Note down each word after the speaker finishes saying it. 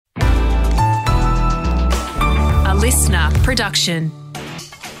listener production.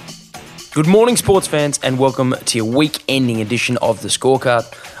 Good morning, sports fans, and welcome to your week-ending edition of The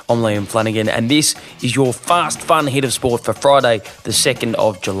Scorecard. I'm Liam Flanagan, and this is your fast, fun hit of sport for Friday, the 2nd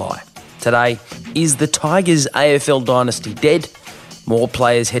of July. Today, is the Tigers' AFL dynasty dead? More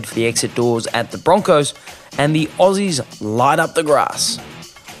players head for the exit doors at the Broncos, and the Aussies light up the grass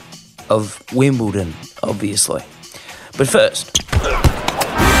of Wimbledon, obviously. But first,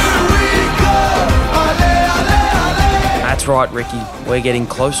 that's right, Ricky. We're getting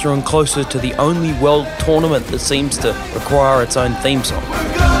closer and closer to the only world tournament that seems to require its own theme song.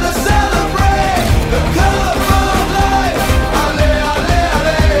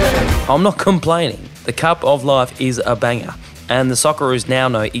 I'm not complaining. The Cup of Life is a banger, and the Socceroos now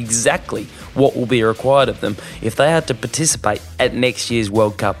know exactly what will be required of them if they are to participate at next year's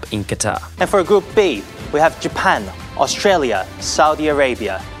World Cup in Qatar. And for Group B, we have Japan, Australia, Saudi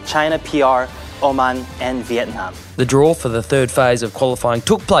Arabia, China PR, Oman and Vietnam. The draw for the third phase of qualifying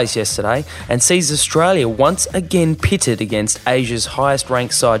took place yesterday and sees Australia once again pitted against Asia's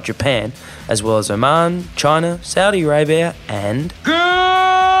highest-ranked side, Japan, as well as Oman, China, Saudi Arabia and... Good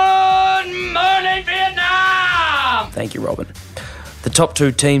morning, Vietnam! Thank you, Robin. The top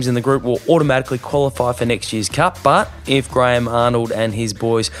two teams in the group will automatically qualify for next year's Cup, but if Graham Arnold and his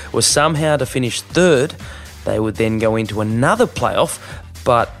boys were somehow to finish third, they would then go into another playoff,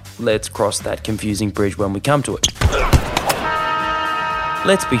 but let's cross that confusing bridge when we come to it.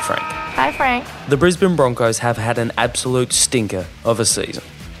 Let's be frank. Hi, Frank. The Brisbane Broncos have had an absolute stinker of a season.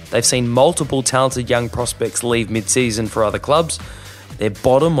 They've seen multiple talented young prospects leave mid-season for other clubs. They're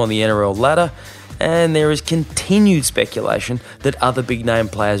bottom on the NRL ladder, and there is continued speculation that other big-name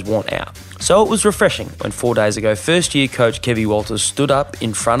players want out. So it was refreshing when 4 days ago, first-year coach Kevy Walters stood up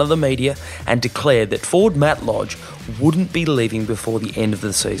in front of the media and declared that forward Matt Lodge wouldn't be leaving before the end of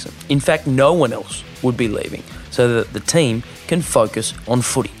the season. In fact, no one else would be leaving, so that the team can focus on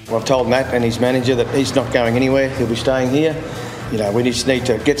footy. I've told Matt and his manager that he's not going anywhere, he'll be staying here. You know, we just need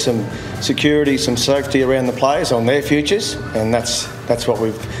to get some security, some safety around the players on their futures, and that's what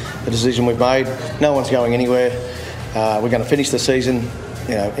the decision we've made. No one's going anywhere. We're going to finish the season,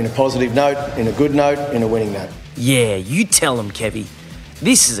 you know, in a positive note, in a good note, in a winning note. Yeah, you tell them, Kevy.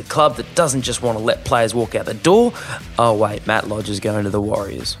 This is a club that doesn't just want to let players walk out the door. Oh wait, Matt Lodge is going to the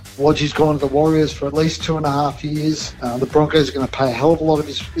Warriors. Lodge's gone to the Warriors for at least 2.5 years. The Broncos are going to pay a hell of a lot of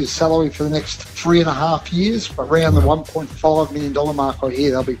his salary for the next 3.5 years. Around the $1.5 million mark I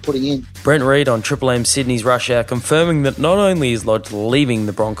hear they'll be putting in. Brent Reid on Triple M Sydney's Rush Hour confirming that not only is Lodge leaving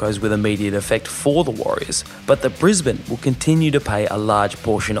the Broncos with immediate effect for the Warriors, but that Brisbane will continue to pay a large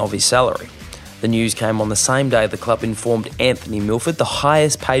portion of his salary. The news came on the same day the club informed Anthony Milford, the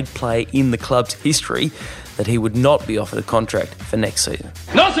highest paid player in the club's history, that he would not be offered a contract for next season.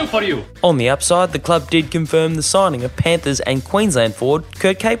 Nothing for you! On the upside, the club did confirm the signing of Panthers and Queensland forward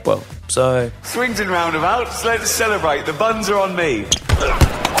Kurt Capewell. So... swings and roundabouts, let's celebrate. The buns are on me.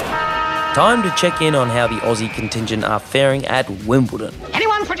 Time to check in on how the Aussie contingent are faring at Wimbledon.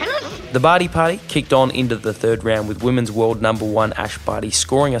 Anyone for tennis? The Barty Party kicked on into the third round with women's world number one Ash Barty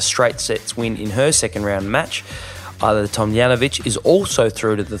scoring a straight sets win in her second round match. Ayla Tomljanovic is also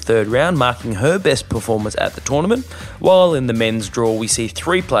through to the third round, marking her best performance at the tournament, while in the men's draw we see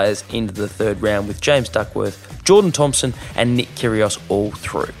 3 players into the third round with James Duckworth, Jordan Thompson and Nick Kyrgios all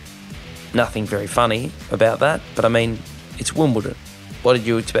through. Nothing very funny about that, but I mean, it's Wimbledon. What did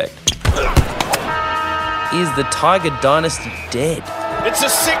you expect? Is the Tiger Dynasty dead? It's a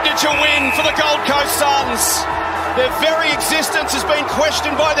signature win for the Gold Coast Suns. Their very existence has been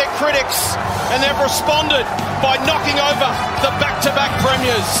questioned by their critics, and they've responded by knocking over the back-to-back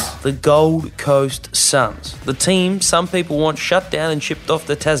premiers. The Gold Coast Suns, the team some people want shut down and shipped off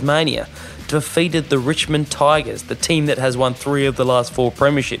to Tasmania, defeated the Richmond Tigers, the team that has won 3 of the last 4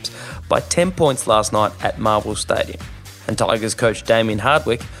 premierships, by 10 points last night at Marvel Stadium. And Tigers coach Damien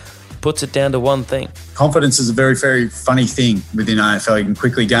Hardwick puts it down to one thing. Confidence is a very, very funny thing within AFL. You can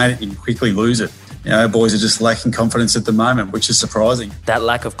quickly gain it, you can quickly lose it. You know, our boys are just lacking confidence at the moment, which is surprising. That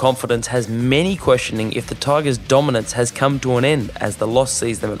lack of confidence has many questioning if the Tigers' dominance has come to an end, as the loss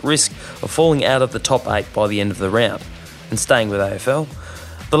sees them at risk of falling out of the top 8 by the end of the round. And staying with AFL,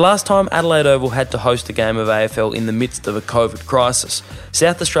 the last time Adelaide Oval had to host a game of AFL in the midst of a COVID crisis,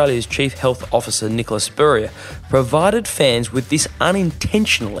 South Australia's Chief Health Officer Nicholas Spurrier provided fans with this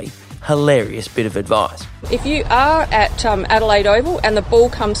unintentionally hilarious bit of advice. If you are at Adelaide Oval and the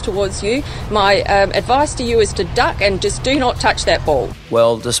ball comes towards you, my advice to you is to duck and just do not touch that ball.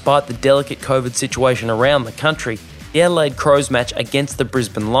 Well, despite the delicate COVID situation around the country, the Adelaide Crows match against the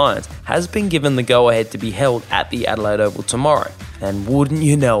Brisbane Lions has been given the go-ahead to be held at the Adelaide Oval tomorrow. And wouldn't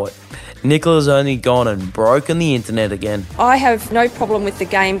you know it, Nicola's only gone and broken the internet again. I have no problem with the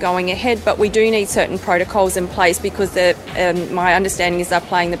game going ahead, but we do need certain protocols in place because my understanding is they're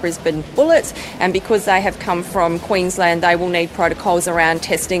playing the Brisbane Bullets, and because they have come from Queensland, they will need protocols around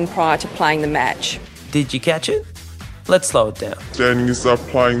testing prior to playing the match. Did you catch it? Let's slow it down. Understanding is they're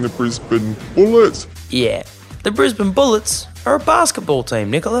playing the Brisbane Bullets. Yeah, the Brisbane Bullets are a basketball team,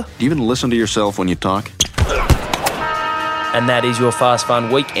 Nicola. Do you even listen to yourself when you talk? And that is your Fast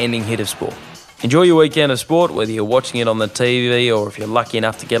Fun week-ending hit of sport. Enjoy your weekend of sport, whether you're watching it on the TV or if you're lucky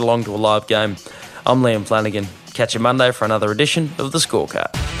enough to get along to a live game. I'm Liam Flanagan. Catch you Monday for another edition of The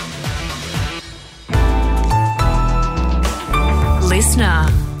Scorecard. Listener.